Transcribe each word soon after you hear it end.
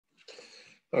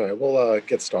All right, we'll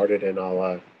get started and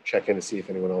I'll check in to see if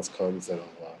anyone else comes and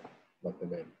I'll let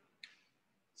them in.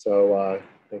 So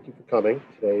thank you for coming.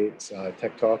 Today's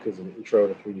Tech Talk is an intro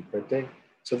to 3D printing.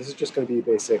 So this is just going to be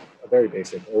a very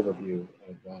basic overview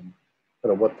of kind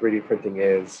of what 3D printing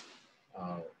is,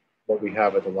 what we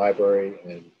have at the library,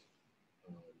 and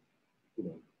um, you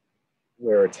know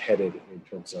where it's headed in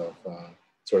terms of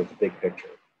sort of the big picture.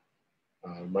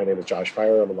 My name is Josh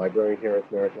Fire. I'm a librarian here at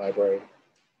Merrick Library.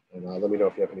 And let me know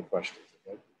if you have any questions,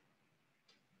 okay?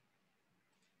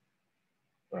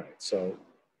 All right, so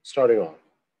starting off,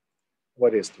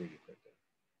 what is 3D printing?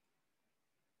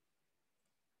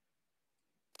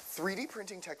 3D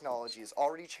printing technology is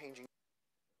already changing.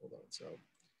 Hold on, so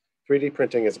 3D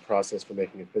printing is a process for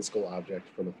making a physical object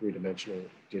from a three-dimensional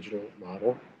digital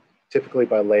model, typically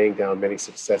by laying down many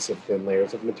successive thin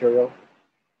layers of material.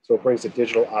 So it brings a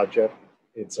digital object,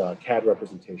 its CAD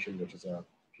representation, which is a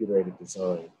computer-aided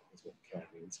design, is what CAD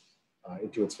means,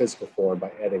 into its physical form by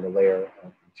adding a layer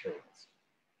of materials.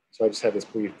 So I just have this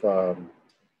brief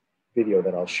video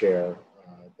that I'll share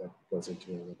that goes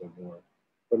into a little bit more.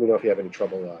 Let me know if you have any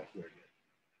trouble hearing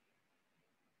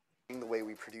it. The way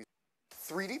we produce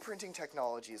 3D printing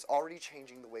technology is already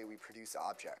changing the way we produce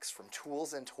objects, from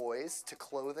tools and toys to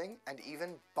clothing and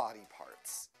even body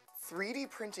parts. 3D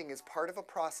printing is part of a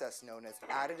process known as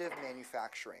additive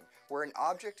manufacturing, where an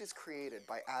object is created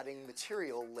by adding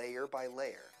material layer by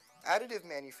layer. Additive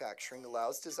manufacturing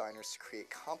allows designers to create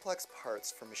complex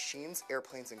parts for machines,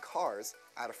 airplanes, and cars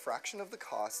at a fraction of the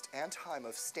cost and time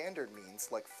of standard means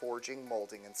like forging,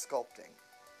 molding, and sculpting.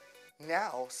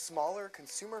 Now, smaller,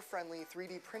 consumer-friendly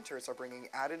 3D printers are bringing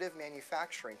additive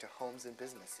manufacturing to homes and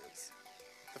businesses.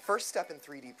 The first step in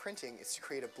 3D printing is to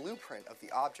create a blueprint of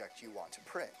the object you want to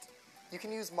print. You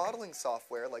can use modeling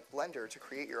software like Blender to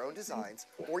create your own designs,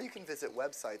 or you can visit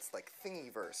websites like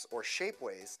Thingiverse or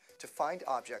Shapeways to find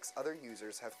objects other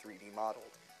users have 3D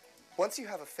modeled. Once you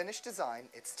have a finished design,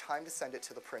 it's time to send it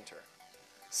to the printer.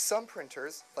 Some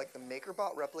printers, like the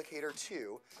MakerBot Replicator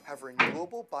 2, have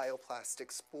renewable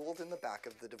bioplastic spooled in the back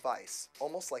of the device,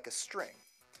 almost like a string.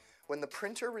 When the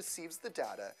printer receives the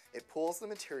data, it pulls the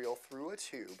material through a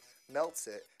tube, melts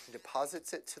it, and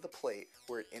deposits it to the plate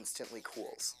where it instantly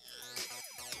cools.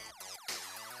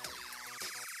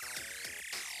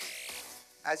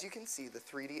 As you can see, the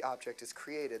 3D object is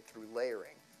created through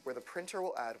layering, where the printer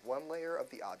will add one layer of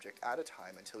the object at a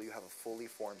time until you have a fully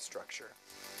formed structure.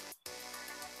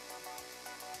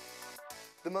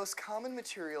 The most common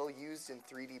material used in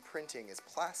 3D printing is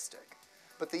plastic,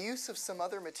 but the use of some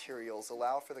other materials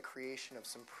allow for the creation of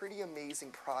some pretty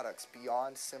amazing products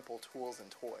beyond simple tools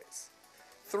and toys.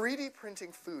 3D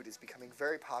printing food is becoming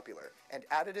very popular, and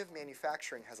additive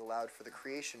manufacturing has allowed for the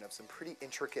creation of some pretty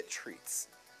intricate treats.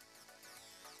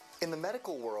 In the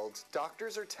medical world,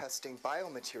 doctors are testing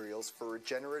biomaterials for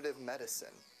regenerative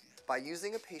medicine. By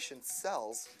using a patient's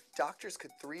cells, doctors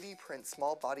could 3D print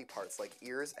small body parts like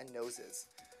ears and noses.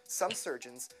 Some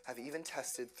surgeons have even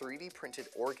tested 3D printed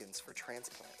organs for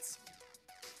transplants.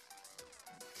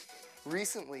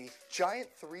 Recently, giant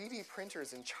 3D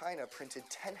printers in China printed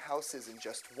 10 houses in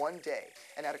just one day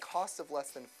and at a cost of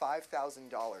less than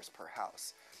 $5,000 per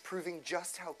house, proving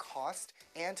just how cost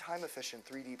and time-efficient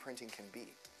 3D printing can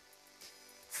be.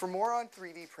 For more on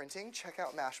 3D printing, check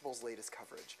out Mashable's latest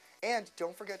coverage. And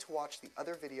don't forget to watch the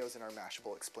other videos in our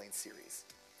Mashable Explained series.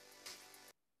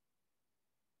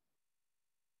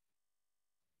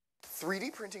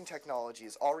 3D printing technology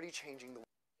is already changing the world.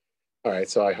 All right,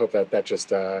 so I hope that just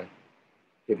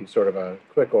gave you sort of a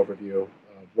quick overview of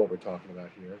what we're talking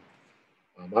about here.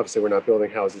 Obviously, we're not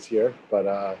building houses here, but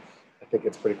I think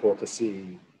it's pretty cool to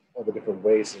see all the different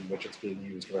ways in which it's being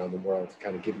used around the world to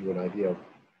kind of give you an idea of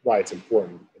why it's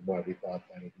important and why we thought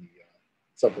that would be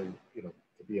something, to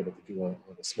be able to do on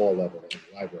a small level in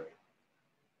the library.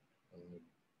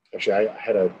 Actually, I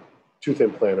had a tooth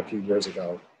implant a few years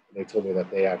ago, and they told me that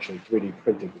they actually 3D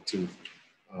printed the tooth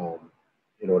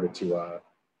in order to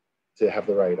have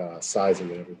the right sizing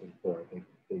and everything for it.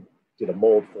 They did a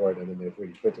mold for it, and then they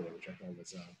 3D printed it, which I thought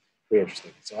was pretty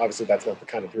interesting. So obviously, that's not the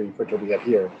kind of 3D printer we have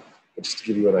here, but just to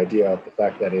give you an idea of the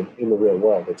fact that in the real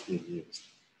world, it's being used.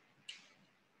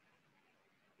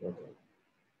 Okay.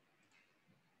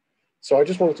 So I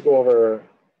just wanted to go over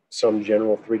some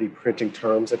general 3D printing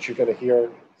terms that you're going to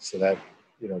hear, so that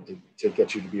to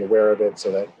get you to be aware of it,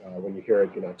 so that when you hear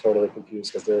it, you're not totally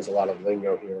confused, because there is a lot of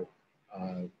lingo here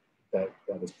that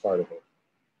is part of it.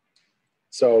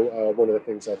 So one of the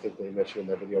things I think they mentioned in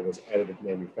their video was additive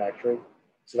manufacturing.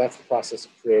 So that's the process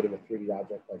of creating a 3D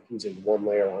object by fusing one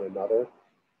layer on another.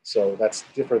 So that's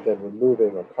different than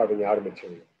removing or carving out a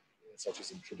material, such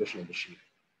as in traditional machining.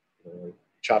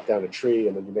 chop down a tree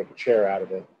and then you make a chair out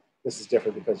of it. This is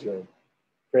different because you're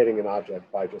creating an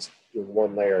object by just doing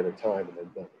one layer at a time and then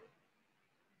building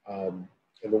it.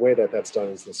 And the way that that's done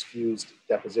is this fused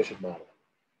deposition model.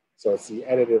 So it's the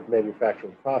additive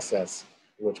manufacturing process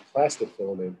in which plastic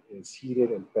filament is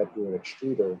heated and fed through an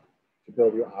extruder to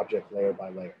build your object layer by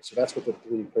layer. So that's what the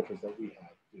 3D printers that we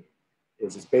have do.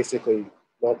 It's basically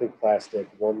melting plastic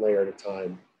one layer at a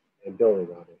time and building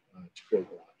on it to create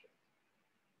the object.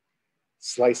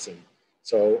 Slicing.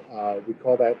 So we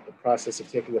call that the process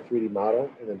of taking a 3D model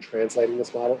and then translating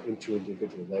this model into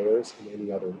individual layers in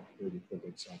any other 3D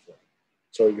printing software.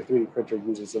 So your 3D printer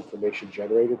uses information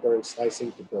generated during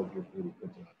slicing to build your 3D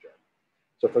printed object.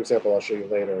 So for example, I'll show you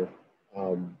later,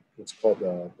 it's called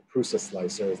the Prusa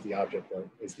slicer is the object that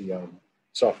is the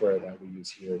software that we use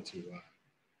here to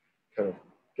kind of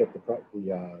get the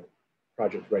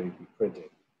project ready to be printed.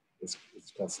 It's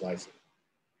called slicing.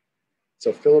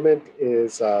 So filament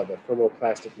is the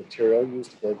thermoplastic material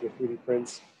used to build your 3D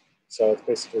prints. So it's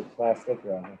basically plastic.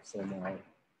 I have some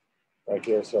right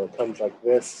here. So it comes like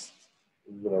this,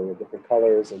 with different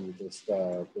colors, and you just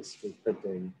basically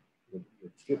printing.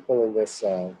 You're pulling this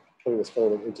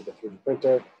filament into the 3D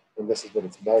printer, and this is what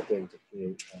it's melting to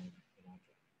create an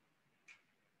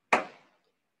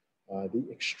object. The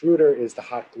extruder is the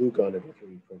hot glue gun of your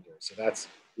 3D printer. So that's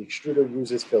the extruder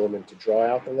uses filament to draw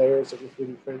out the layers of your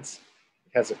 3D prints.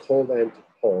 It has a cold end to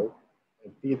pull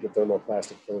and feed the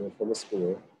thermoplastic filament from a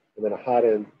spool, and then a hot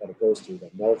end that it goes to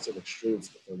that melts and extrudes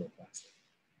the thermoplastic.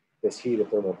 This heat of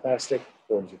thermoplastic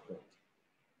forms your print.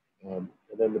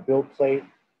 And then the build plate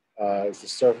is the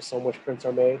surface on which prints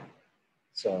are made.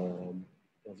 So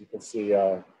as you can see,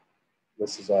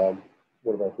 this is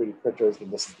one of our 3D printers,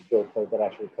 and this is the build plate that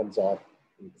actually comes off.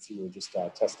 And you can see we're just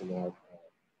testing out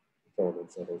the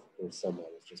filaments. So there's some that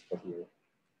was just put here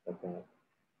like that.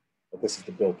 But this is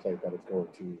the build plate that it's going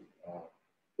to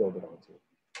build it onto.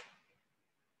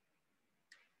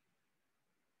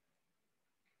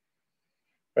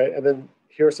 Right, and then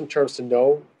here are some terms to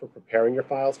know for preparing your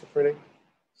files for printing.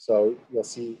 So you'll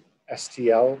see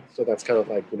STL, so that's kind of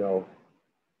like, if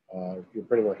you're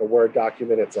printing like a Word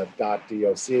document, it's a .doc.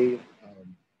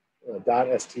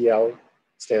 .stl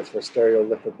stands for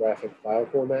stereolithographic file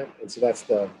format, and so that's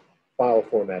the file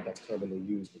format that's commonly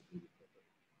used in 3D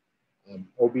printing.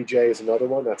 OBJ is another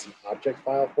one, that's an object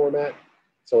file format,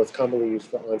 so it's commonly used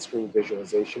for on-screen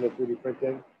visualization of 3D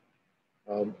printing.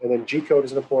 And then G-code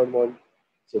is an important one.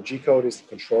 So G-code is the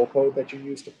control code that you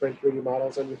use to print 3D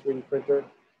models on your 3D printer.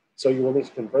 So you will need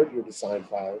to convert your design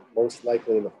file, most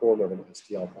likely in the form of an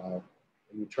STL file,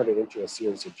 and you turn it into a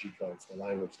series of G-codes, the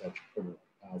language that your printer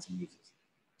files and uses.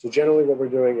 So generally what we're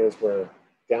doing is we're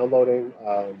downloading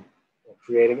or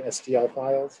creating STL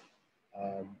files,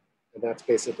 and that's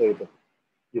basically the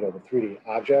 3D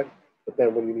object. But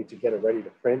then when you need to get it ready to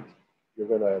print, you're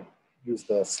going to use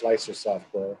the slicer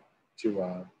software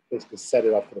to basically set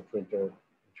it up for the printer and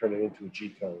turn it into a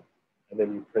G-code, and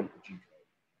then you print the G-code.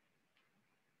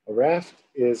 A raft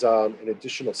is an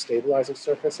additional stabilizing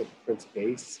surface at the print's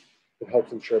base. It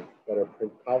helps ensure better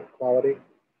print quality.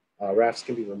 Rafts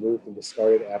can be removed and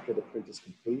discarded after the print is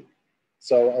complete.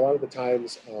 So a lot of the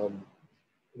times, in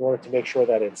order to make sure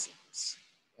that it's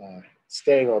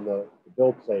staying on the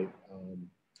build plate,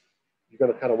 you're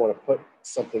going to kind of want to put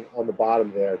something on the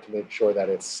bottom there to make sure that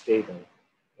it's stable.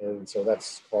 And so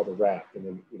that's called a raft. And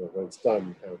then, when it's done,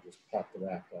 you kind of just pop the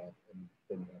raft off and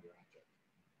then you have your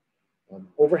object.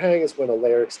 Overhang is when a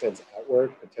layer extends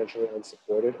outward, potentially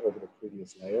unsupported over the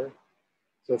previous layer.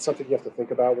 So it's something you have to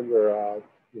think about when you're,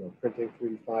 printing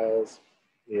 3D files.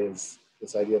 Is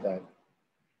this idea that,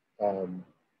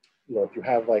 if you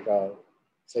have like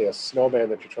say a snowman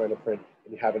that you're trying to print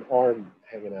and you have an arm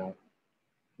hanging out,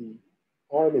 the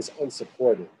arm is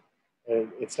unsupported.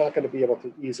 And it's not going to be able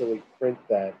to easily print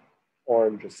that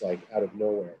arm just like out of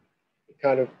nowhere. It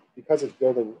kind of, because it's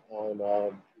building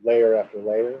on layer after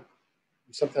layer,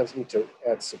 you sometimes need to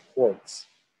add supports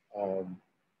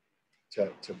to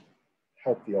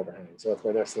help the overhang. So that's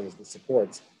my next thing is the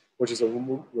supports, which is a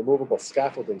removable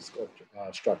scaffolding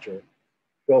structure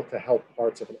built to help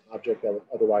parts of an object that would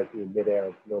otherwise be in midair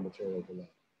with no material below.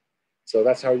 So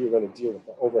that's how you're going to deal with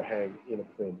the overhang in a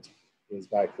print, is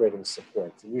by creating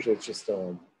supports. And usually it's just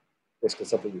basically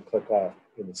something you click off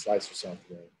in the slicer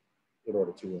software in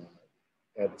order to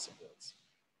add the supports.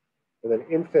 And then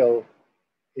infill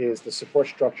is the support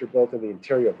structure built in the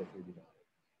interior of the 3D model.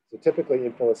 So typically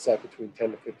infill is set between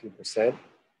 10 to 15%.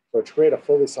 So to create a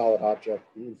fully solid object,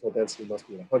 the infill density must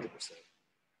be at 100%.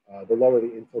 The lower the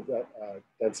infill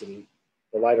density,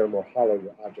 the lighter and more hollow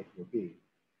your object will be.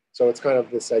 So it's kind of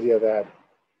this idea that,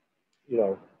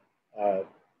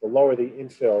 the lower the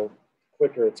infill, the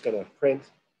quicker it's going to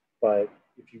print. But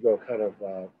if you go kind of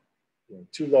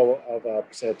too low of a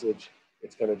percentage,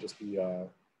 it's going to just be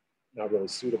not really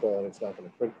suitable and it's not going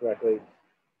to print correctly.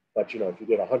 But if you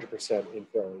did 100%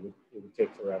 infill, it would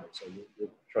take forever. So you're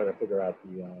trying to figure out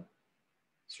the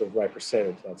sort of right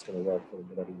percentage that's going to work for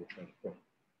whatever you're trying to print.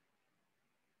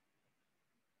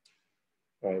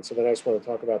 All right, so then I just want to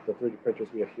talk about the 3D printers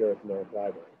we have here at the Merrick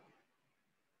Library.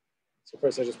 So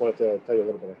first, I just wanted to tell you a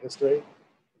little bit of history of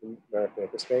the Merrick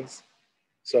Makerspace.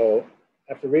 So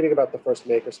after reading about the first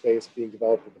makerspace being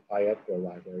developed at the Fayetteville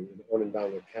Library in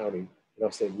Onondaga County in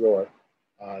upstate New York,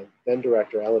 then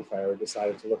director Ellen Fire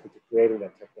decided to look into creating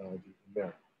that technology in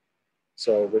Merrick.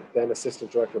 So with then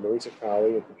assistant director Marisa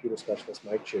Crowley and computer specialist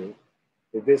Mike Chu,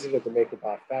 they visited the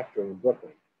MakerBot factory in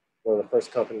Brooklyn, one of the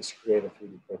first companies to create a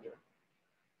 3D printer.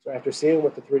 So after seeing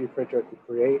what the 3D printer could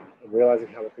create and realizing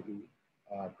how it could be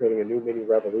creating a new mini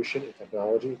revolution in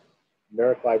technology,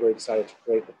 Merrick Library decided to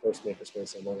create the first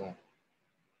makerspace on Long Island.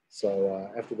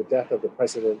 So after the death of the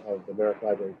president of the Merrick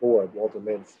Library board, Walter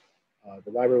Mintz,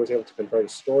 the library was able to convert a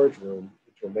storage room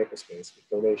into a makerspace with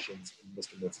donations in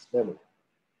Mr. Mintz's memory.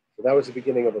 So that was the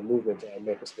beginning of a movement to add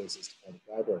makerspaces to public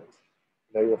libraries.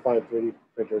 Now you will find 3D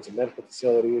printers in medical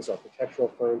facilities,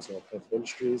 architectural firms, and all kinds of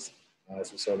industries,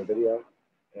 as we saw in the video,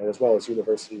 and as well as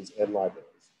universities and libraries.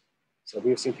 So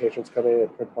we've seen patrons come in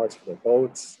and print parts for their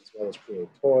boats, as well as create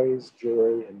toys,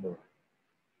 jewelry, and more.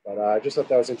 But I just thought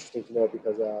that was interesting to know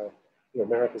because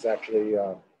Merrick is actually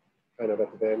kind of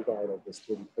at the vanguard of this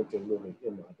 3D printing movement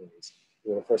in libraries.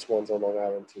 We were the first ones on Long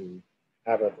Island to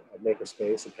have a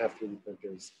makerspace and have 3D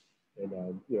printers. And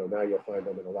now you'll find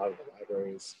them in a lot of the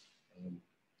libraries,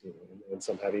 and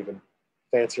some have even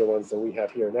fancier ones than we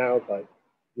have here now. But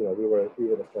we were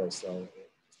the first, so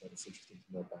it's interesting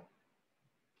to note that.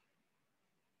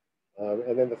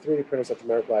 And then the 3D printers at the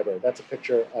Merrick Library. That's a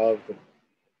picture of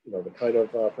the kind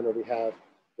of printer we have,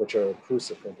 which are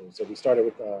Prusa printers. So we started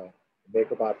with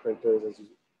MakerBot printers, as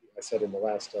I said in the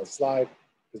last slide,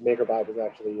 because MakerBot was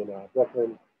actually in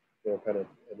Brooklyn. They were kind of,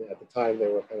 at the time, they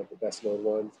were kind of the best known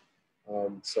ones.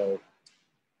 So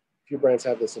a few brands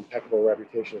have this impeccable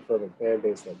reputation of fervent fan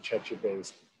base, like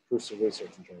Czechia-based Prusa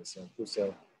research interests. So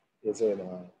Prusa is in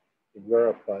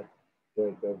Europe, but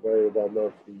they're very well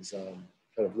known for these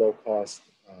kind of low-cost,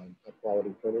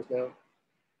 high-quality printers now.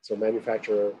 So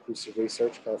manufacturer Prusa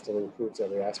Research constantly improves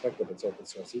every aspect of its open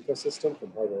source ecosystem,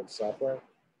 from hardware to software.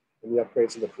 And the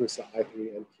upgrades in the Prusa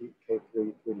i3 and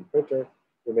K3 3D printer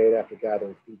were made after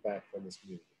gathering feedback from this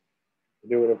community. The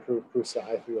new and improved Prusa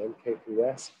i3 and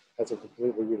K3S has a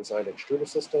completely redesigned extruder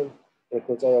system and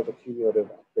includes all of the cumulative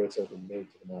upgrades that have been made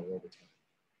to the model over time.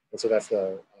 And so that's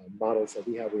the models that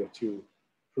we have. We have two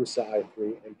Prusa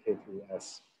i3 and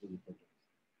K3S 3D printers.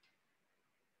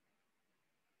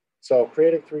 So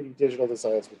creating 3D digital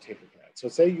designs with Tinkercad. So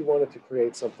say you wanted to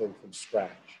create something from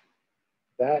scratch.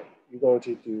 That you're going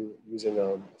to do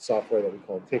using software that we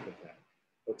call Tinkercad.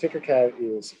 So Tinkercad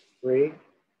is free.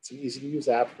 It's an easy-to-use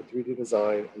app for 3D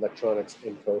design, electronics,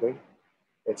 and coding.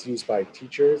 It's used by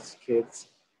teachers, kids,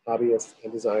 hobbyists,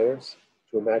 and designers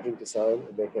to imagine, design,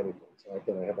 and make anything. So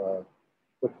again, I have a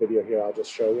quick video here I'll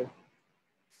just show you.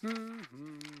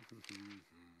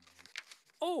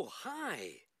 Oh,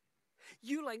 hi.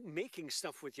 You like making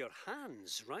stuff with your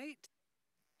hands, right?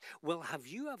 Well, have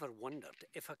you ever wondered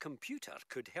if a computer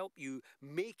could help you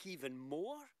make even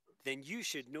more? Then you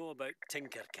should know about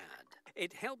Tinkercad.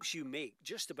 It helps you make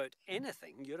just about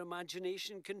anything your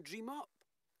imagination can dream up.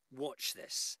 Watch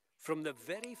this. From the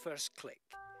very first click,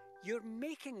 you're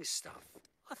making stuff,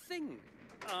 a thing,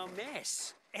 a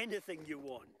mess, anything you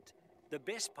want. The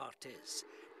best part is,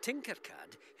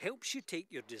 Tinkercad helps you take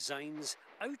your designs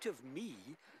out of me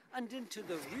and into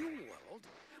the real world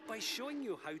by showing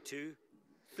you how to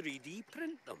 3D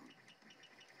print them.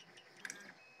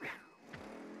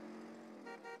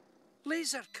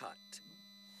 Laser cut.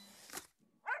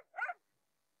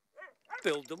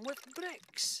 Build them with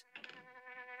bricks.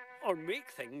 Or make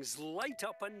things light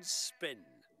up and spin.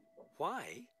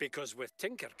 Why? Because with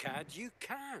Tinkercad you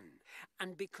can.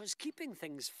 And because keeping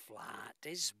things flat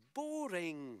is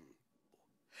boring.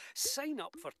 Sign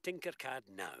up for Tinkercad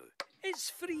now.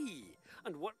 It's free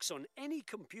and works on any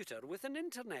computer with an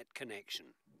internet connection.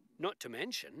 Not to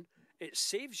mention, it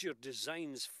saves your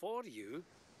designs for you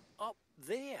up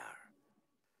there.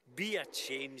 Be a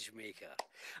change maker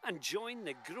and join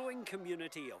the growing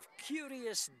community of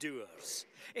curious doers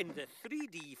in the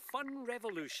 3D fun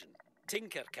revolution,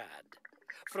 Tinkercad.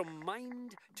 From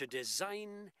mind to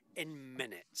design in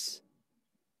minutes.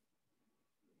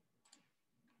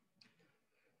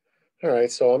 All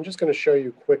right, so I'm just going to show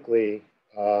you quickly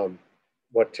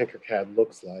what Tinkercad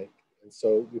looks like. And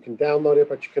so you can download it,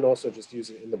 but you can also just use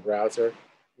it in the browser.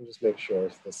 Let me just make sure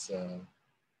if this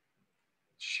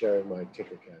sharing my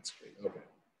Tinkercad screen. Okay.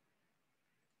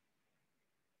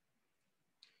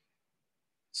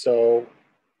 So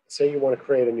say you want to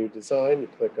create a new design, you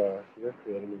click here,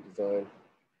 create a new design.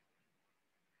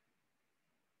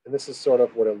 And this is sort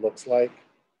of what it looks like.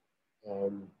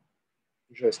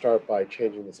 Usually I start by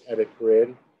changing this edit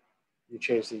grid. You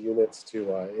change the units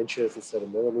to inches instead of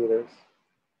millimeters.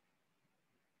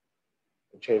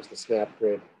 And change the snap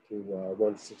grid to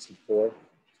 1/64,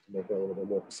 just to make it a little bit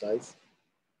more precise.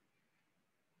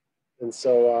 And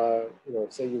so, you know,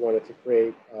 say you wanted to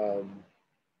create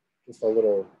just a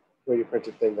little 3D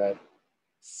printed thing that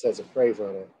says a phrase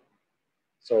on it.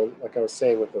 So like I was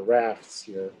saying with the rafts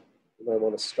here, you might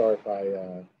want to start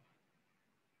by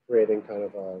creating kind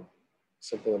of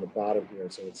something on the bottom here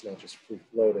so it's not just free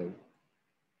floating.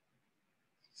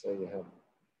 So you have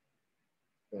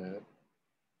that.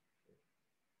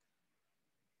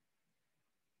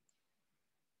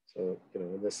 So, you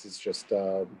know, and this is just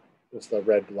a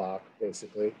red block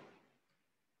basically.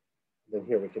 And then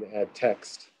here we can add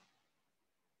text.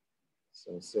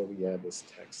 So say we add this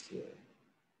text here.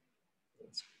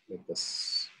 Let's make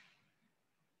this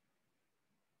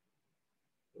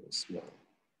really small.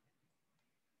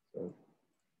 So,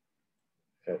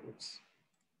 oops.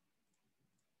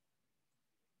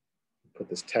 Put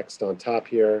this text on top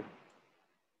here.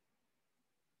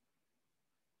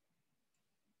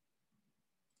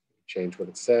 Change what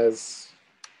it says.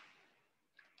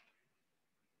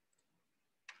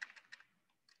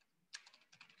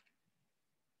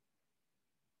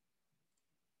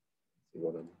 You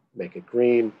want to make it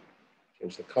green,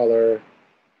 change the color.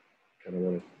 Kind of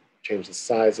want to change the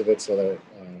size of it so that it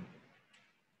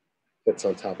fits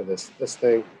on top of this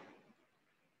thing.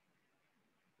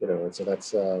 You know, and so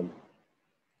that's how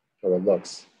it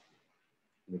looks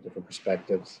in the different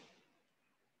perspectives.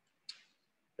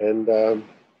 And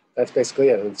that's basically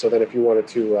it. And so then if you wanted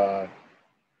to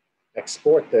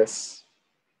export this,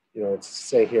 you know, it's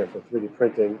say here for 3D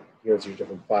printing, here's your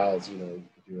different files. You know, you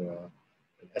could do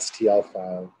an STL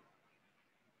file.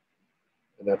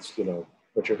 And that's, you know,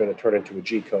 what you're going to turn into a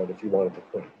G code if you wanted to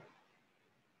print.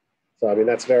 So, I mean,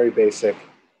 that's very basic.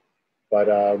 But,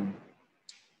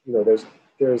 you know,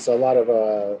 there's a lot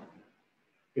of,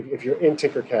 if you're in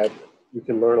Tinkercad, you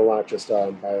can learn a lot just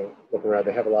by looking around.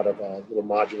 They have a lot of little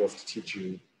modules to teach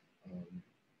you,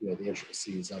 you know, the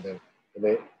intricacies of it.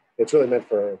 And it's really meant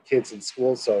for kids in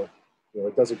school. So, you know,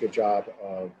 it does a good job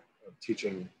of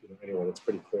teaching, you know, anyone. It's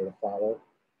pretty clear to follow.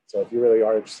 So if you really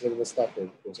are interested in this stuff,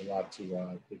 there's a lot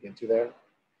to dig into there.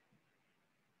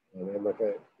 And like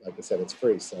I said, it's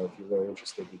free. So if you're really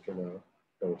interested, you can go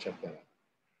and check that out.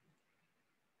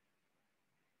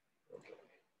 Okay.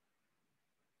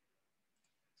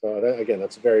 So that, again,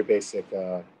 that's a very basic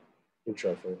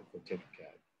intro for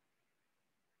Tinkercad.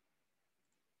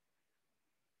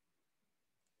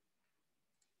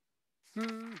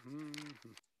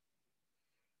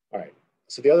 All right.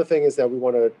 So the other thing is that we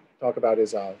want to talk about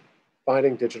is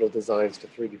finding digital designs to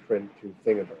 3D print through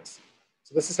Thingiverse.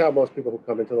 So this is how most people who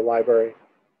come into the library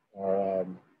are,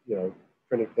 you know,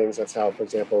 printing things. That's how, for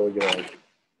example, you know,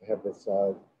 I have this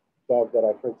dog that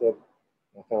I printed.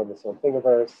 I found this on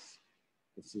Thingiverse.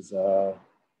 This is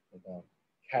like a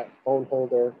cat phone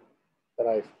holder that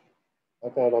I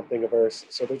found on Thingiverse.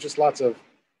 So there's just lots of,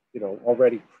 you know,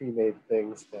 already pre-made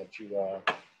things that you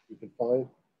can find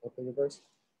on Thingiverse.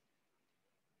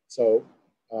 So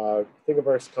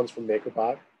Thingiverse comes from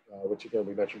MakerBot, which again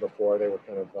we mentioned before. They were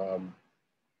kind of,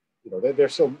 you know, they're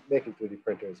still making 3D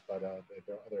printers, but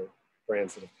there are other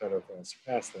brands that have kind of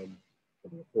surpassed them for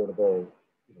the affordable,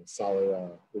 you know,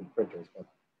 solid 3D printers. But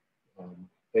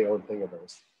they own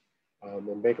Thingiverse. And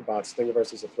MakerBot's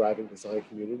Thingiverse is a thriving design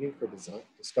community for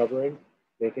discovering,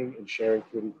 making, and sharing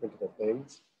 3D printable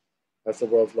things. As the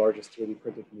world's largest 3D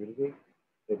printing community,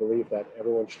 they believe that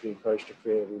everyone should be encouraged to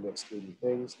create and remix 3D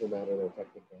things, no matter their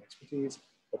technical expertise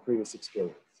or previous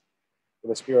experience. In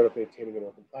the spirit of maintaining an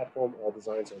open platform, all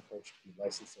designs are encouraged to be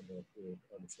licensed under a Creative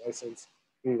Commons license,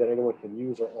 meaning that anyone can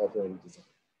use or alter any design.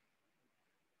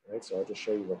 All right, so I'll just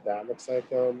show you what that looks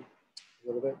like a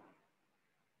little bit.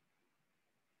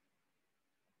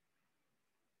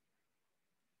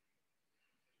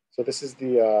 So this is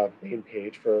the main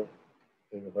page for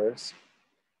Thingiverse.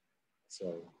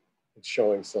 So it's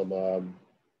showing some,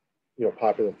 you know,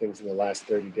 popular things in the last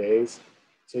 30 days.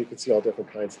 So you can see all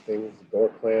different kinds of things: a door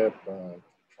clamp,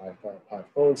 tripod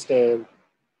phone stand,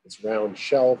 this round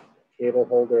shelf, cable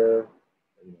holder,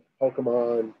 you know,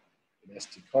 Pokemon, an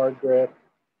SD card grip.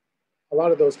 A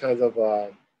lot of those kinds of,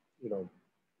 you know,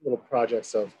 little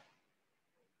projects of,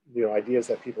 ideas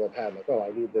that people have had, like, oh,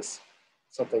 I need this,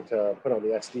 something to put on the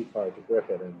SD card to grip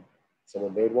it. And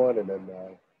someone made one, and then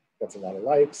gets a lot of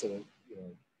likes, and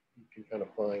you can kind of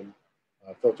find,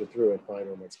 filter through and find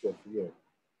one that's good for you.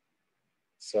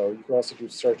 So you can also do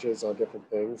searches on different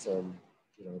things. If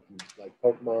you like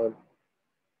Pokemon,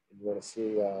 and you want to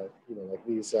see, like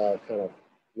these kind of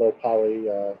low poly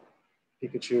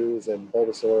Pikachus and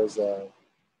Bulbasaurs,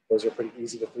 those are pretty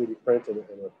easy to 3D print and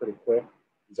are pretty quick.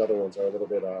 These other ones are a little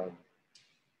bit,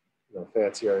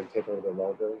 fancier and take a little bit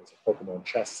longer. It's a Pokemon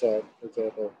chess set, for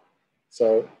example.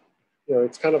 So,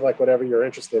 it's kind of like whatever you're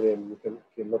interested in. You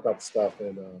can look up stuff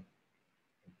and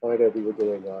find it. We were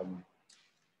doing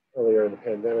earlier in the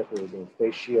pandemic. We were doing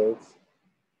face shields.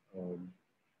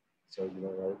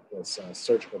 This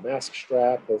surgical mask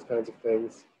strap, those kinds of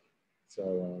things.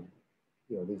 So,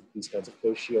 these kinds of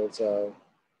face shields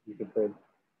you can print.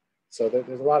 So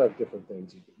there's a lot of different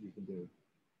things you can do.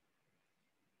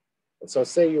 And so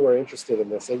say you were interested in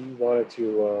this, say you wanted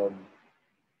to,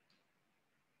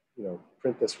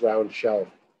 print this round shelf.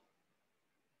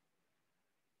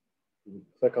 You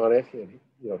click on it, and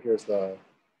here's the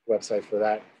website for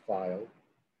that file.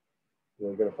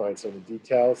 You're going to find some of the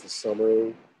details, the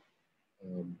summary.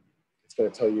 It's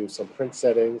going to tell you some print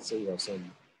settings, so,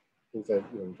 some things that,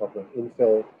 we talk about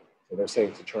infill. So they're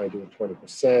saying to try and do it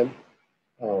 20%.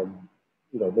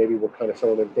 Maybe what kind of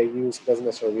filament they use doesn't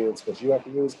necessarily mean it's what you have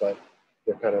to use, but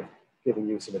they're kind of giving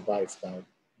you some advice about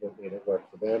what made it work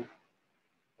for them.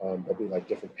 There'll be like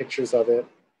different pictures of it,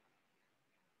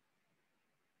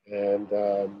 and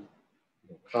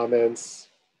comments.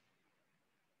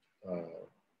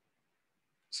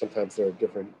 Sometimes there are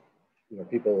different,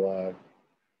 people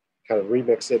kind of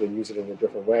remix it and use it in a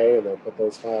different way, and they'll put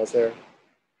those files there.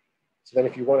 So then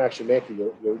if you want to actually make it,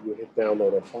 you hit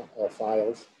download all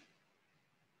files.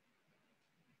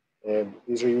 And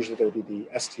these are usually going to be the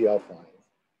STL files.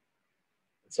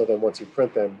 And so then once you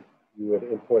print them, you would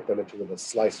import them into the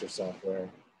slicer software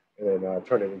and then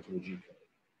turn it into a G code.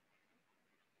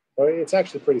 So it's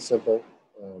actually pretty simple.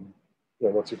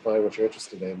 Once you find what you're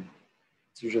interested in,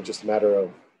 it's usually just a matter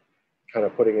of kind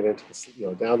of putting it into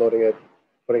the, downloading it,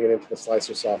 putting it into the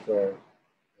slicer software,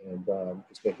 and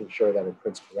just making sure that it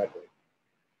prints correctly.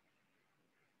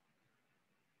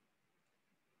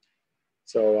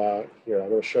 So here, I'm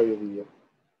going to show you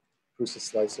the Prusa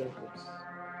slicer. Oops,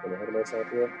 I'm ahead of myself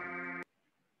here.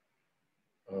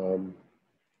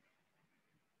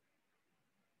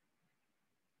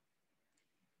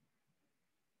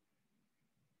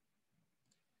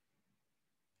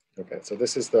 Okay, so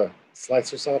this is the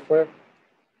slicer software.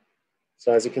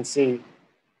 So as you can see,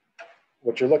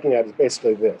 what you're looking at is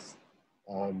basically this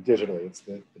digitally. It's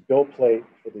the build plate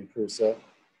for the Prusa,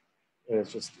 and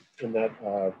it's just in that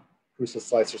Prusa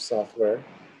slicer software.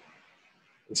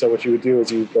 And so what you would do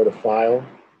is you go to File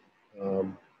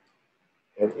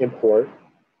and Import.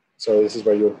 So this is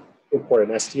where you import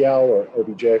an STL or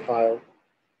OBJ file.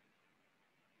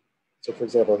 So for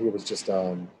example, here was just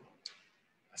a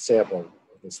sample of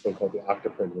this thing called the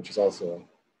Octoprint, which is also,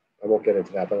 I won't get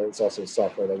into that, but it's also a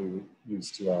software that we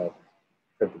use to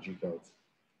print the G codes.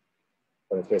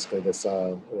 But it's basically this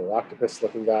little octopus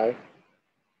looking guy.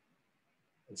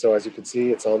 And so as you can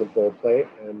see, it's on the build plate,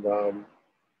 and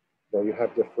you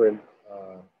have different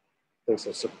things.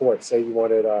 So support, say you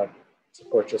wanted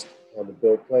support just on the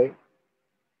build plate,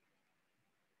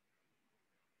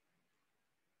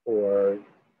 or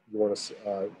you want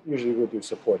to, usually we'll do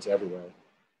supports everywhere.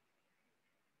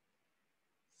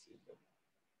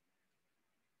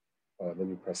 Then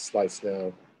you press slice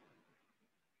now.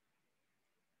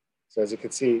 So as you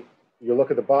can see, you look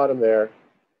at the bottom there,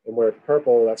 and where it's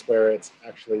purple, that's where it's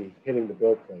actually hitting the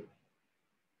build plate.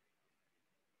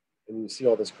 And you see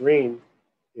all this green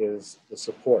is the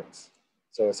supports.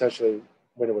 So essentially,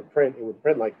 when it would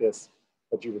print like this,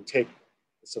 but you would take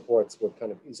the supports would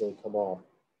kind of easily come off,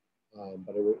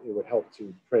 but it would help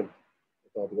to print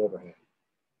with all the overhang.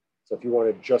 So if you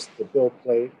wanted just the build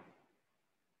plate,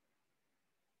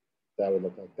 that would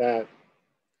look like that.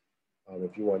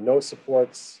 If you want no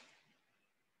supports,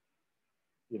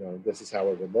 this is how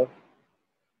it would look.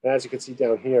 And as you can see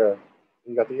down here,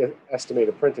 you got the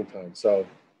estimated printing time. So,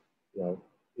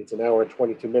 it's 1 hour and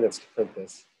 22 minutes to print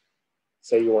this.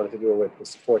 Say you wanted to do it with the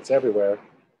supports everywhere.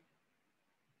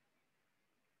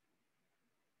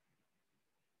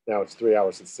 Now it's 3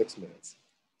 hours and 6 minutes.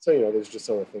 So, there's just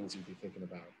some of the things you'd be thinking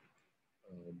about.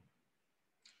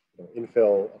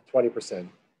 Infill of 20%.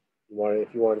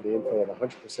 If you wanted the infill of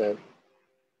 100%,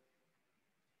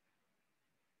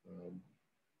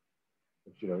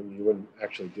 which, you wouldn't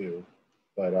actually do,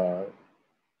 but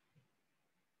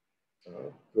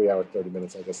 3 hours, 30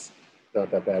 minutes, I guess,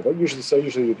 not that bad. But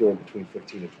usually you're doing between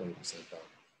 15 and 20% done.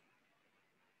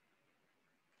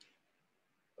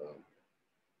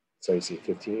 So you see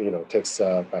 15, it takes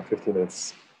about 15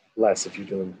 minutes less if you're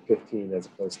doing 15 as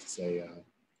opposed to say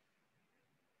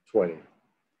 20.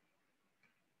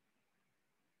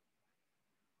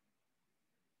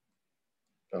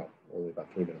 Oh, only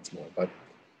about 3 minutes more, but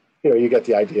you get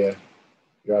the idea.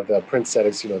 You have the print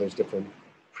settings, there's different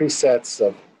presets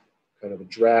of kind of a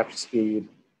draft speed.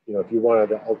 If you wanted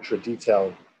the ultra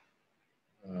detail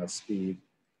speed,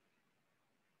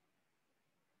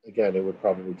 again, it would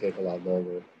probably take a lot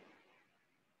longer.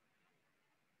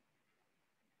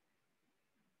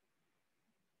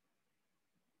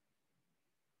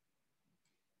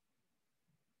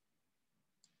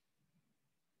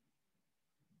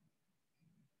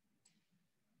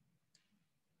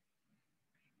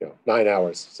 9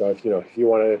 hours. So if you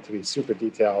wanted it to be super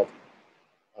detailed,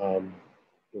 it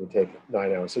would take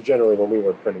 9 hours. So generally, when we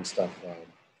were printing stuff,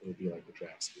 it would be like the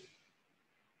draft speed.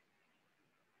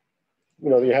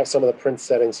 You have some of the print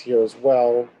settings here as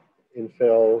well.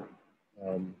 Infill.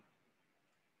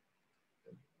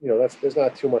 There's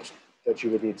not too much that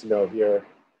you would need to know here,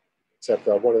 except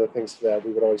one of the things that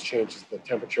we would always change is the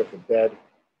temperature of the bed.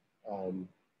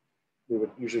 We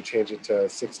would usually change it to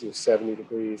 60 or 70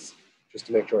 degrees, just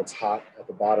to make sure it's hot at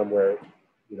the bottom where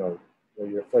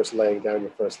you're first laying down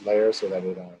your first layer, so that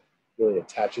it really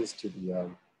attaches to the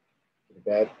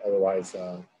bed. Otherwise,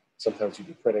 sometimes you'd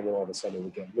be printing and all of a sudden it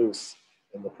would get loose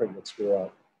and the print would screw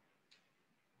up.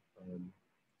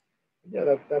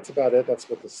 Yeah, that's about it. That's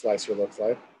what the slicer looks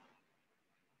like.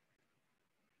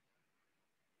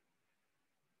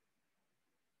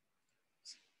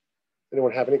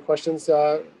 Anyone have any questions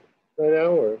right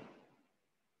now, or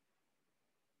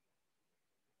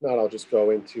not? I'll just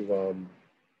go into.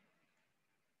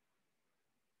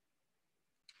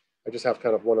 I just have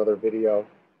kind of one other video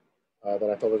that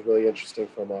I thought was really interesting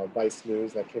from Vice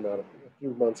News that came out a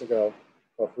few months ago.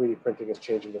 Called 3D Printing is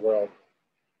Changing the World.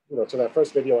 So that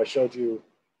first video I showed you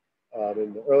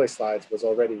in the early slides was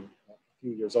already a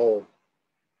few years old,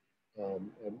 and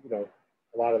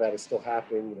a lot of that is still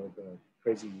happening. The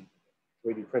crazy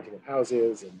 3D printing of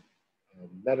houses and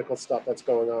medical stuff that's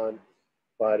going on.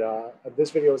 But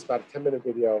this video is about a 10-minute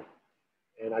video,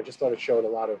 and I just thought it showed a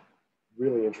lot of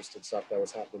really interesting stuff that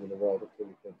was happening in the world of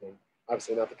 3D printing.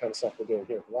 Obviously not the kind of stuff we're doing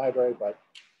here at the library, but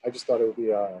I just thought it would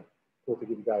be cool to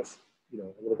give you guys,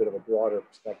 a little bit of a broader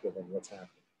perspective on what's happening.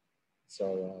 So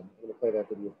I'm going to play that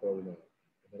video for you now.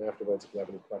 And then afterwards, if you have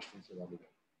any questions, you let me know.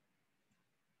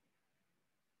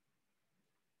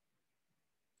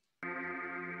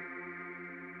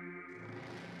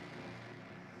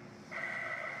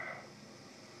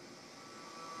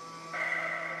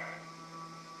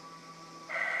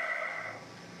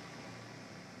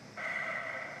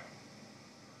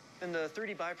 In the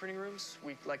 3D bioprinting rooms,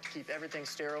 we like to keep everything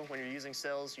sterile. When you're using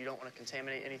cells, you don't want to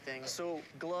contaminate anything. So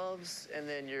gloves and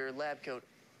then your lab coat.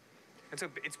 And so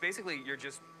it's basically you're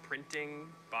just printing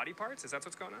body parts? Is that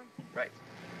what's going on? Right.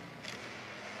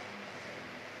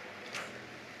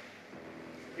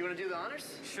 You want to do the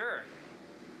honors? Sure.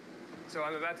 So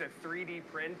I'm about to 3D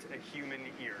print a human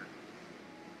ear.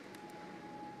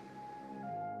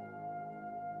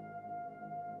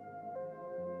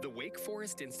 The Wake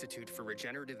Forest Institute for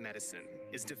Regenerative Medicine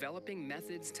is developing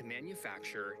methods to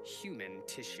manufacture human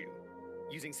tissue,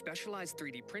 using specialized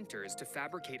 3D printers to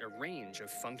fabricate a range of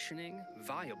functioning,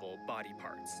 viable body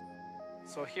parts.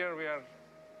 So here we are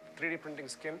 3D printing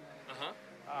skin.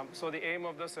 So the aim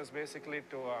of this is basically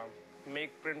to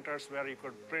make printers where you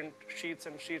could print sheets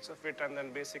and sheets of it and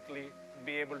then basically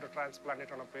be able to transplant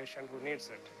it on a patient who needs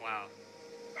it. Wow.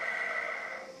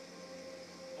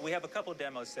 We have a couple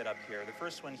demos set up here. The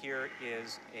first one here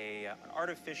is an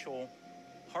artificial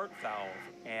heart valve,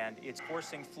 and it's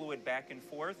forcing fluid back and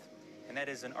forth, and that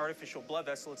is an artificial blood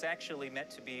vessel. It's actually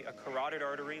meant to be a carotid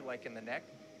artery, like in the neck.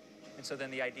 And so then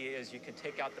the idea is you can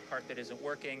take out the part that isn't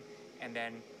working and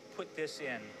then put this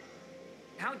in.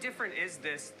 How different is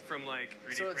this from like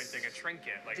 3D printing a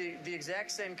trinket? Like the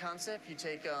exact same concept. You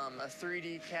take a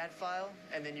 3D CAD file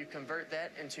and then you convert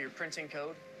that into your printing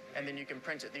code, and then you can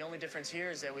print it. The only difference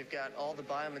here is that we've got all the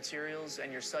biomaterials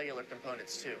and your cellular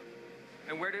components too.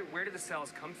 And where do the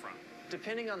cells come from?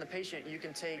 Depending on the patient, you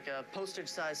can take a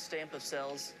postage-sized stamp of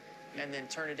cells and then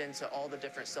turn it into all the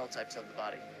different cell types of the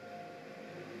body.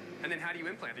 And then how do you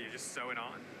implant it? You just sew it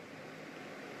on?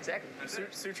 Exactly.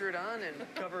 Suture it on and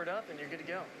cover it up, and you're good to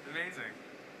go. Amazing.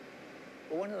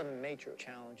 Well, one of the major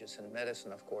challenges in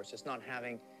medicine, of course, is not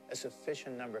having a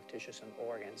sufficient number of tissues and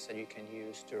organs that you can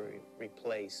use to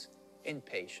replace in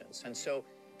patients. And so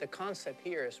The concept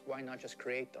here is why not just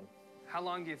create them? How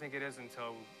long do you think it is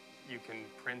until you can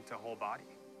print a whole body?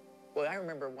 Well, I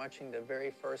remember watching the very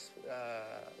first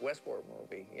Westworld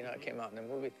movie. You know, it came out in the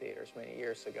movie theaters many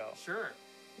years ago. Sure.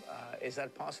 Is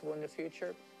that possible in the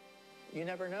future? You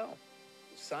never know.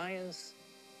 Science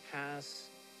has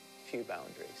few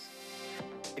boundaries.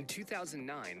 In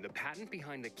 2009, the patent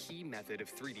behind the key method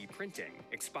of 3D printing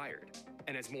expired.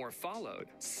 And as more followed,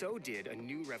 so did a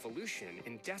new revolution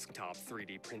in desktop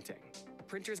 3D printing.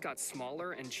 Printers got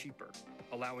smaller and cheaper,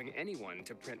 allowing anyone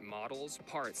to print models,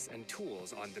 parts, and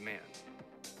tools on demand.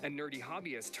 And nerdy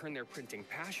hobbyists turned their printing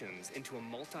passions into a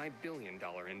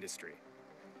multi-billion-dollar industry.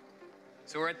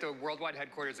 So we're at the worldwide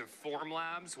headquarters of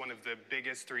Formlabs, one of the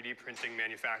biggest 3D printing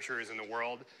manufacturers in the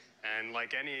world. And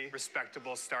like any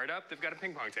respectable startup, they've got a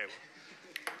ping pong table.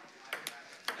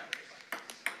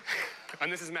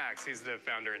 And this is Max. He's the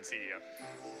founder and CEO.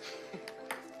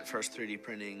 The first 3D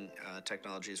printing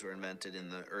technologies were invented in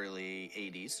the early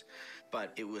 80s,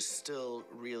 but it was still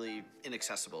really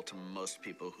inaccessible to most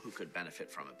people who could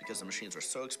benefit from it because the machines were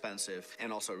so expensive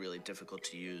and also really difficult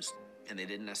to use. And they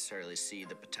didn't necessarily see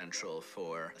the potential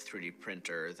for a 3D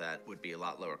printer that would be a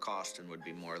lot lower cost and would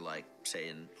be more like, say,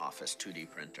 an office 2D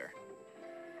printer.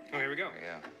 Oh, here we go.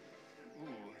 Yeah.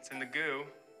 Ooh, it's in the goo.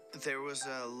 There was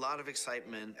a lot of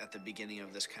excitement at the beginning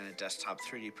of this kind of desktop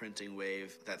 3D printing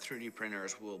wave that 3D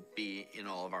printers will be in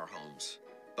all of our homes.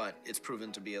 But it's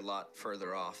proven to be a lot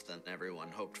further off than everyone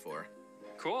hoped for.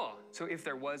 Cool. So if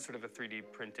there was sort of a 3D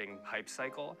printing hype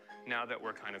cycle, now that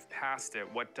we're kind of past it,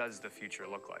 what does the future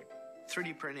look like?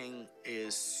 3D printing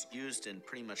is used in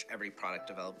pretty much every product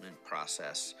development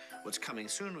process. What's coming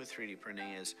soon with 3D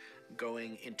printing is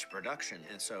going into production,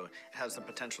 and so it has the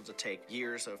potential to take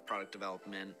years of product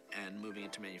development and moving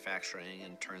into manufacturing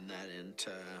and turn that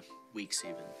into weeks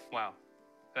even. Wow.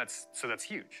 That's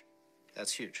huge.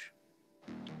 That's huge.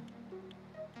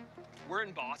 We're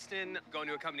in Boston going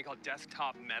to a company called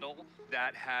Desktop Metal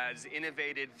that has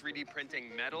innovated 3D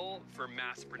printing metal for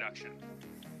mass production.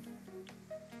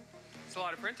 It's a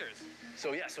lot of printers.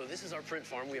 So this is our print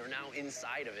farm. We are now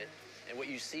inside of it. And what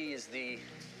you see is the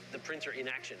printer in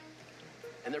action.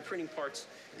 And they're printing parts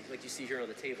like you see here on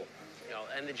the table. You know,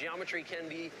 and the geometry can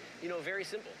be, very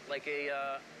simple, like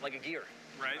a gear.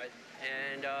 Right.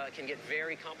 And it can get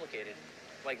very complicated,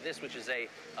 like this, which is a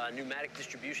pneumatic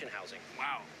distribution housing.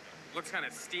 Wow. Looks kind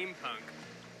of steampunk.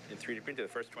 In 3D printing,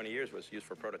 the first 20 years was used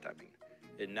for prototyping.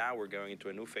 And now we're going into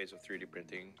a new phase of 3D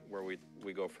printing where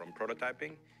we go from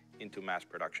prototyping into mass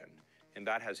production. And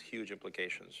that has huge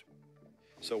implications.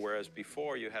 So whereas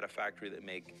before you had a factory that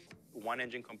make one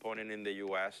engine component in the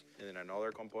US and then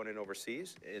another component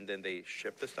overseas, and then they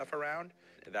ship the stuff around,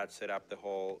 that set up the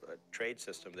whole trade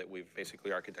system that we've basically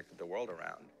architected the world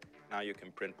around. Now you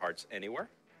can print parts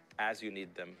anywhere as you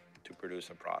need them to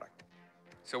produce a product.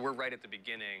 So we're right at the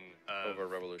beginning of a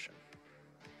revolution.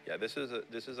 Yeah, this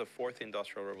is a fourth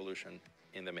industrial revolution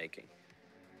in the making.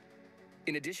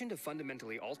 In addition to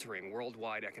fundamentally altering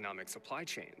worldwide economic supply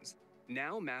chains,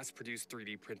 now mass-produced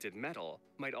 3D printed metal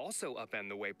might also upend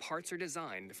the way parts are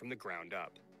designed from the ground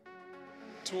up.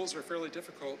 Tools are fairly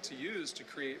difficult to use to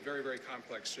create very, very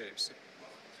complex shapes.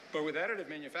 But with additive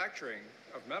manufacturing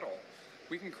of metal,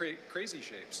 we can create crazy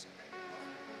shapes.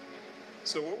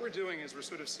 So what we're doing is we're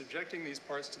sort of subjecting these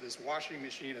parts to this washing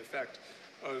machine effect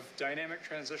of dynamic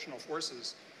transitional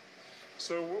forces.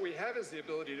 So what we have is the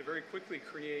ability to very quickly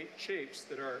create shapes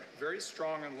that are very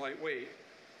strong and lightweight,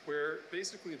 where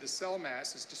basically the cell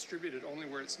mass is distributed only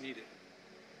where it's needed.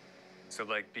 So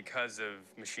like because of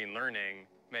machine learning,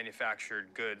 manufactured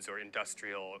goods or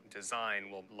industrial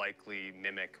design will likely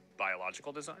mimic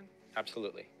biological design?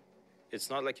 Absolutely.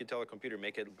 It's not like you tell a computer,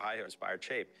 make it bio-inspired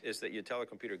shape. It's that you tell a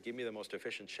computer, give me the most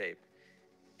efficient shape,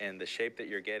 and the shape that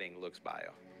you're getting looks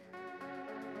bio.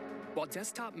 While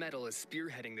Desktop Metal is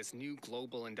spearheading this new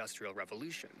global industrial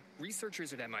revolution,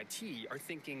 researchers at MIT are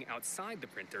thinking outside the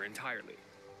printer entirely.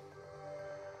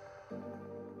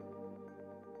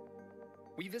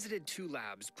 We visited two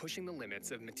labs pushing the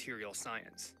limits of material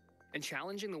science and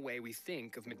challenging the way we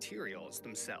think of materials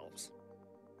themselves.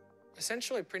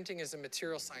 Essentially, printing is a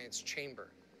material science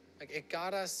chamber. It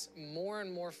got us more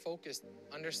and more focused,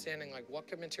 understanding what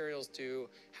can materials do,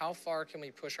 how far can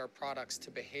we push our products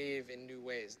to behave in new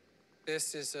ways.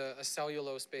 This is a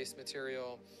cellulose-based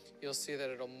material. You'll see that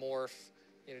it'll morph,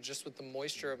 just with the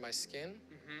moisture of my skin.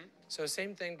 So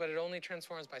same thing, but it only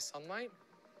transforms by sunlight.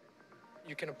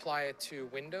 You can apply it to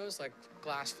windows, like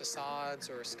glass facades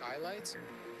or skylights.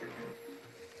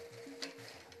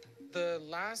 The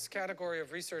last category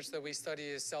of research that we study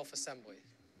is self-assembly.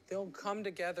 They'll come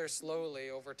together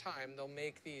slowly over time. They'll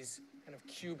make these kind of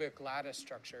cubic lattice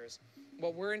structures.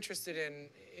 What we're interested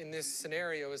in this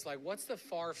scenario is like, what's the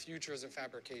far futures of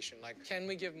fabrication? Like, can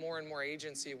we give more and more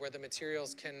agency where the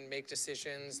materials can make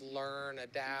decisions, learn,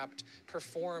 adapt,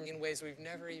 perform in ways we've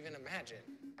never even imagined?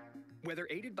 Whether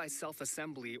aided by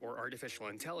self-assembly or artificial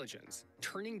intelligence,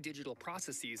 turning digital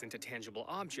processes into tangible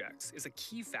objects is a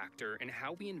key factor in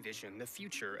how we envision the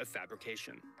future of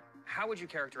fabrication. How would you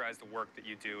characterize the work that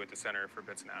you do at the Center for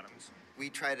Bits and Atoms? We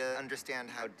try to understand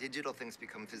how digital things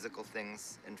become physical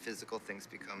things and physical things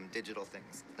become digital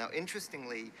things. Now,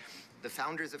 interestingly, the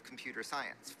founders of computer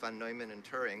science, von Neumann and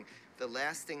Turing, the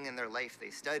last thing in their life they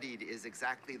studied is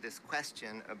exactly this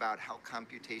question about how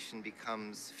computation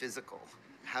becomes physical.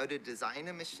 How to design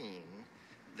a machine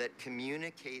that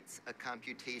communicates a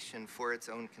computation for its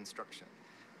own construction.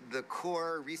 The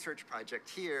core research project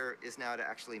here is now to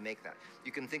actually make that.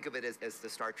 You can think of it as the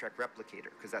Star Trek replicator,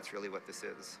 because that's really what this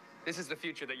is. This is the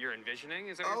future that you're envisioning?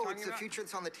 Is that what you're talking it's about? the future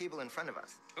that's on the table in front of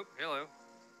us. Oh, hello.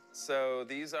 So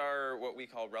these are what we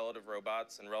call relative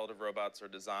robots, and relative robots are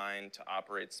designed to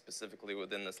operate specifically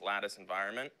within this lattice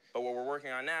environment. But what we're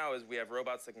working on now is we have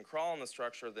robots that can crawl in the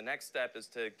structure. The next step is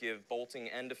to give bolting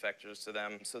end effectors to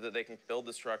them so that they can build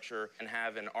the structure and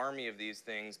have an army of these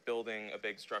things building a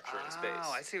big structure in space.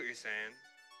 Oh, I see what you're saying.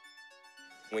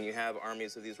 When you have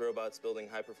armies of these robots building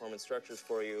high-performance structures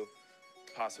for you,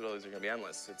 possibilities are going to be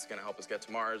endless. It's going to help us get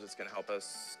to Mars. It's going to help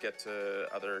us get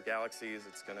to other galaxies.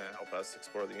 It's going to help us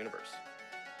explore the universe.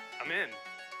 I'm in.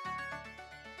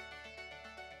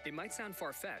 It might sound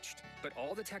far-fetched, but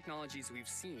all the technologies we've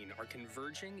seen are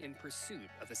converging in pursuit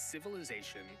of a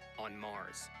civilization on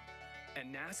Mars.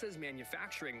 And NASA's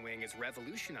manufacturing wing is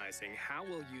revolutionizing how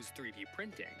we'll use 3D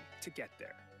printing to get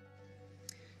there.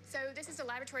 So this is a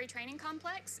laboratory training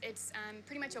complex. It's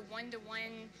pretty much a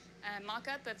one-to-one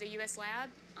mock-up of the U.S. lab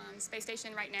space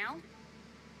station right now.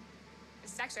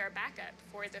 This is actually our backup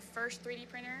for the first 3D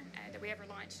printer that we ever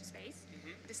launched to space.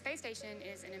 The space station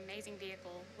is an amazing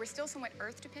vehicle. We're still somewhat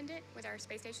Earth dependent with our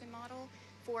space station model.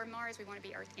 For Mars, we want to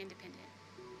be Earth independent.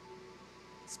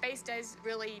 Space does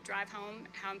really drive home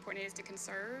how important it is to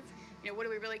conserve. You know, what are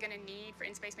we really going to need for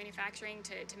in-space manufacturing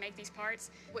to make these parts?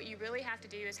 What you really have to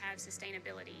do is have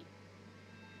sustainability.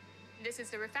 This is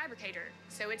the refabricator.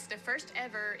 So it's the first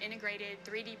ever integrated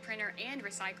 3D printer and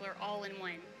recycler all in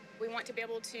one. We want to be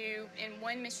able to, in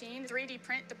one machine, 3D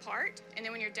print the part, and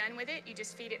then when you're done with it, you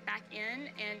just feed it back in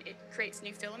and it creates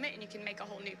new filament and you can make a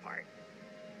whole new part.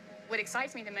 What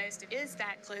excites me the most is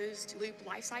that closed loop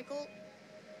life cycle.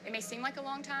 It may seem like a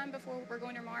long time before we're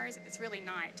going to Mars. It's really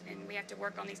not, and we have to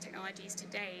work on these technologies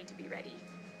today to be ready.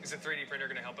 Is the 3D printer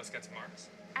going to help us get to Mars?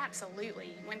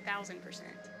 Absolutely, 1,000%.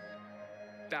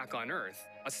 Back on Earth,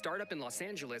 a startup in Los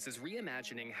Angeles is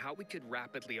reimagining how we could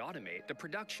rapidly automate the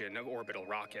production of orbital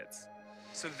rockets.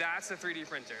 So that's a 3D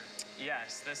printer?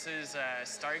 Yes, this is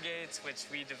Stargate, which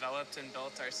we developed and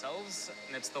built ourselves,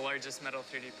 and it's the largest metal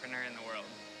 3D printer in the world.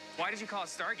 Why did you call it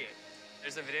Stargate?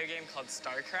 There's a video game called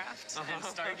StarCraft, and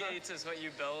Stargate is what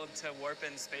you build to warp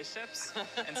in spaceships,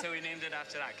 and so we named it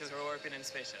after that, because we're warping in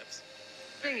spaceships.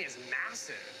 This thing is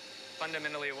massive.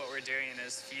 Fundamentally, what we're doing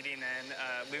is feeding in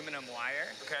aluminum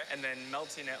wire, and then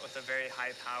melting it with a very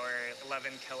high-power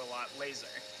 11-kilowatt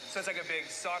laser. So it's like a big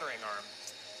soldering arm?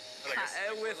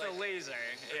 With a laser,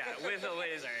 yeah, with a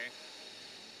laser.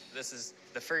 This is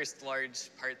the first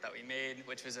large part that we made,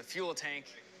 which was a fuel tank.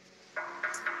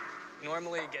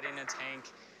 Normally, getting a tank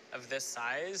of this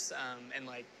size in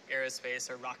like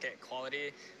aerospace or rocket quality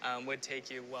would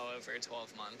take you well over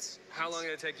 12 months. How long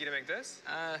did it take you to make this?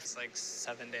 It's like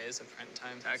 7 days of print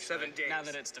time. Actually. 7 days? Now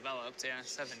that it's developed, yeah,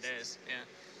 7 days, yeah.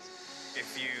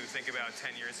 If you think about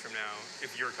 10 years from now,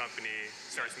 if your company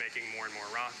starts making more and more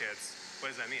rockets, what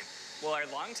does that mean? Well, our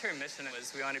long-term mission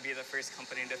was we want to be the first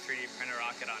company to 3D print a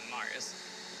rocket on Mars.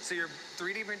 So you're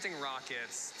 3D printing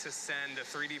rockets to send a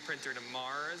 3D printer to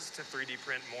Mars to 3D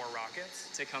print more rockets?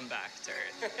 To come back to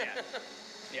Earth, yeah.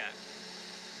 Yeah.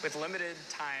 With limited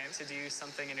time to do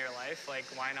something in your life, like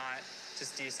why not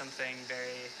just do something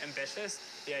very ambitious?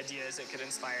 The idea is it could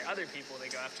inspire other people to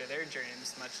go after their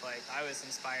dreams, much like I was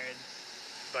inspired.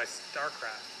 By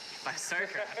StarCraft. By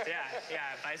StarCraft,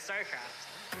 yeah, by StarCraft.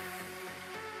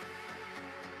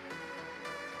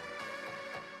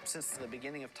 Since the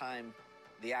beginning of time,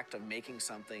 the act of making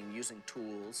something using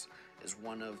tools is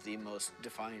one of the most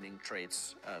defining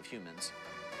traits of humans.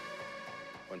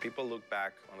 When people look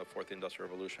back on the fourth industrial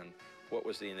revolution, what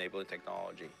was the enabling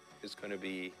technology? It's going to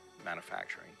be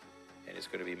manufacturing, and it's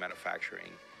going to be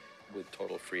manufacturing with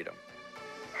total freedom.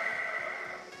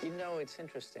 You know, it's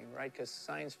interesting, right? Because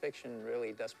science fiction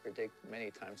really does predict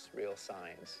many times real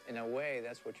science. In a way,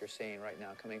 that's what you're seeing right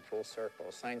now, coming full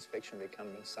circle. Science fiction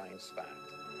becoming science fact.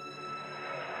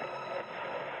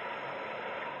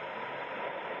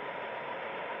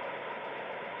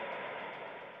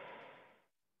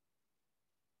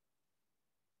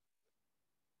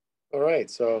 All right,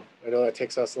 so I know that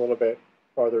takes us a little bit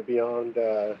farther beyond,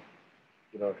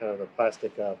 you know, kind of the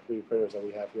plastic 3D printers that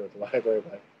we have here at the library,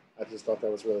 but I just thought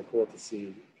that was really cool to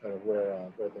see kind of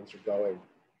where things are going.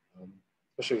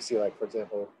 Especially to see, like, for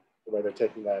example, the way they're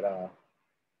taking that,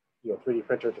 you know, 3D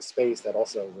printer to space that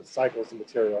also recycles the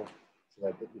material, so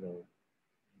that, you know,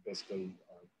 basically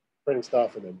printing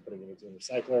stuff and then putting it into a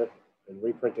recycler and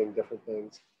reprinting different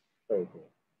things. Very cool.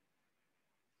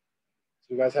 So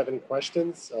you guys have any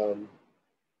questions? You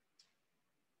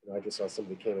know, I just saw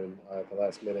somebody came in at the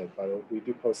last minute, but we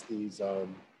do post these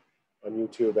on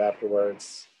YouTube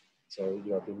afterwards. So,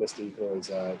 you know, if you missed it, you can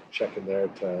always check in there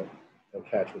to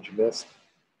catch what you missed.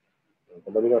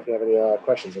 But let me know if you have any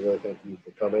questions. I really thank you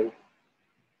for coming.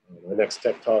 Our next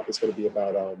tech talk is going to be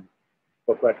about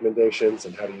book recommendations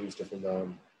and how to use different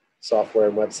software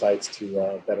and websites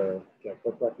to better get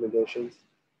book recommendations.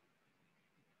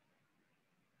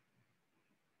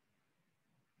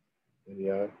 Any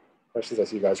questions? I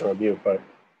see you guys are on mute, but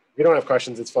if you don't have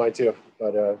questions, it's fine too.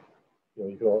 But you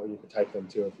know, you can type them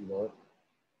too if you want.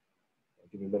 I'll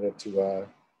give you a minute to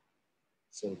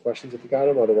send questions if you got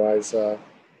them. Otherwise,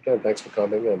 again, thanks for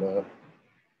coming, and I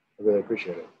really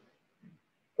appreciate it.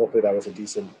 Hopefully, that was a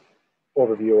decent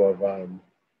overview of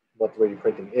what 3D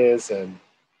printing is, and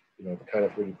you know, the kind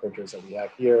of 3D printers that we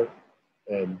have here,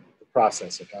 and the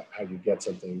process of how you get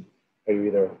something, how you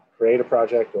either create a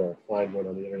project or find one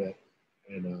on the internet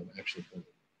and actually print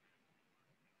it.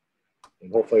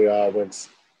 And hopefully, once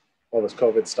all this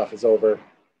COVID stuff is over,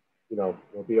 you know,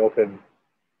 we'll be open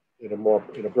in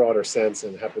a broader sense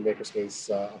and have the makerspace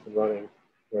up and running,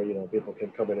 where, you know, people can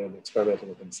come in and experiment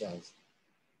with themselves.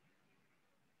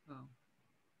 Oh.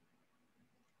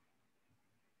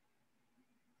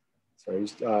 Sorry,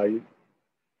 you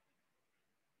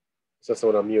said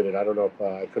someone unmuted. I don't know if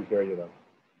I couldn't hear you though.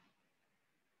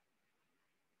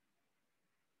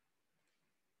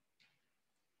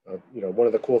 You know, one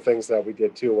of the cool things that we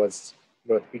did too was,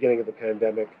 you know, at the beginning of the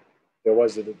pandemic, there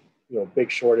was a, you know,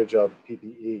 big shortage of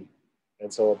PPE.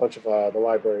 And so a bunch of the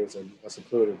libraries, and us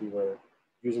included, we were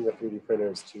using the 3D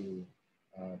printers to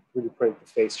 3D print the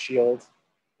face shield.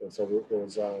 And so there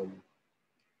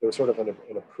was sort of an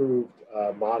approved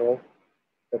model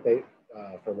that they,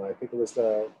 from, I think it was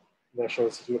the National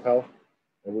Institute of Health,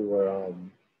 and we were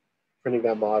printing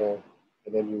that model,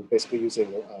 and then you basically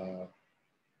using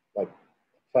like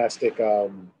plastic,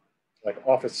 like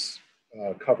office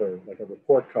cover, like a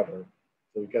report cover.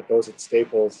 So you get those at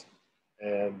Staples,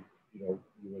 and you know,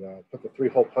 you would put the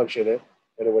 3-hole punch in it,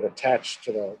 and it would attach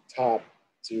to the top.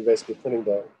 So you're basically putting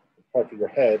the part for your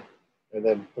head, and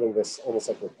then putting this almost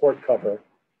like report cover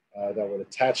that would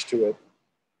attach to it,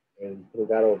 and putting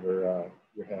that over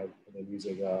your head, and then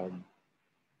using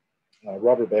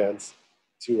rubber bands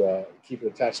to keep it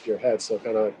attached to your head. So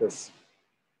kind of like this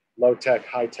low-tech,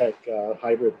 high-tech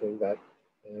hybrid thing that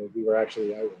we were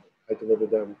actually, I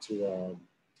delivered them to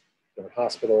different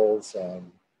hospitals.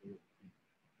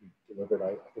 We delivered,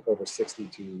 I think, over 60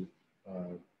 to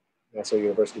Nassau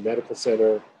University Medical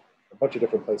Center, a bunch of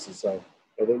different places. So,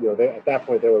 and then, you know, at that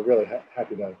point, they were really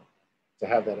happy to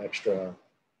have that extra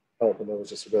help. And it was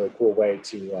just a really cool way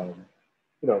to, you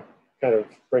know, kind of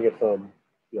bring it from,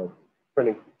 you know,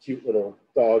 printing cute little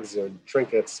dogs and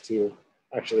trinkets to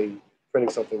actually printing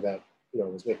something that, you know,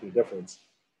 was making a difference.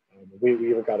 We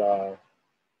even got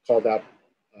called out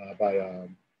by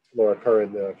Laura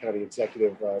Curran, the county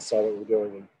executive, saw what we were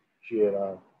doing, and she had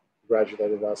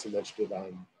congratulated us and mentioned it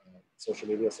on social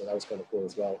media, so that was kind of cool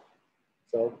as well.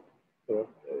 So,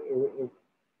 you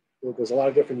know, there's a lot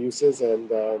of different uses, and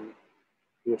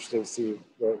be interesting to see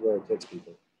where it takes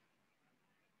people.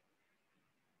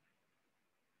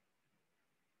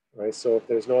 All right, so if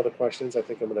there's no other questions, I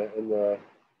think I'm going to end the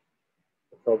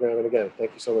program. And again,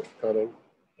 thank you so much for coming,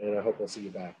 and I hope I'll see you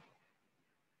back.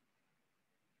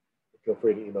 Feel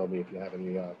free to email me if you have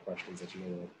any questions that you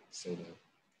want to say now.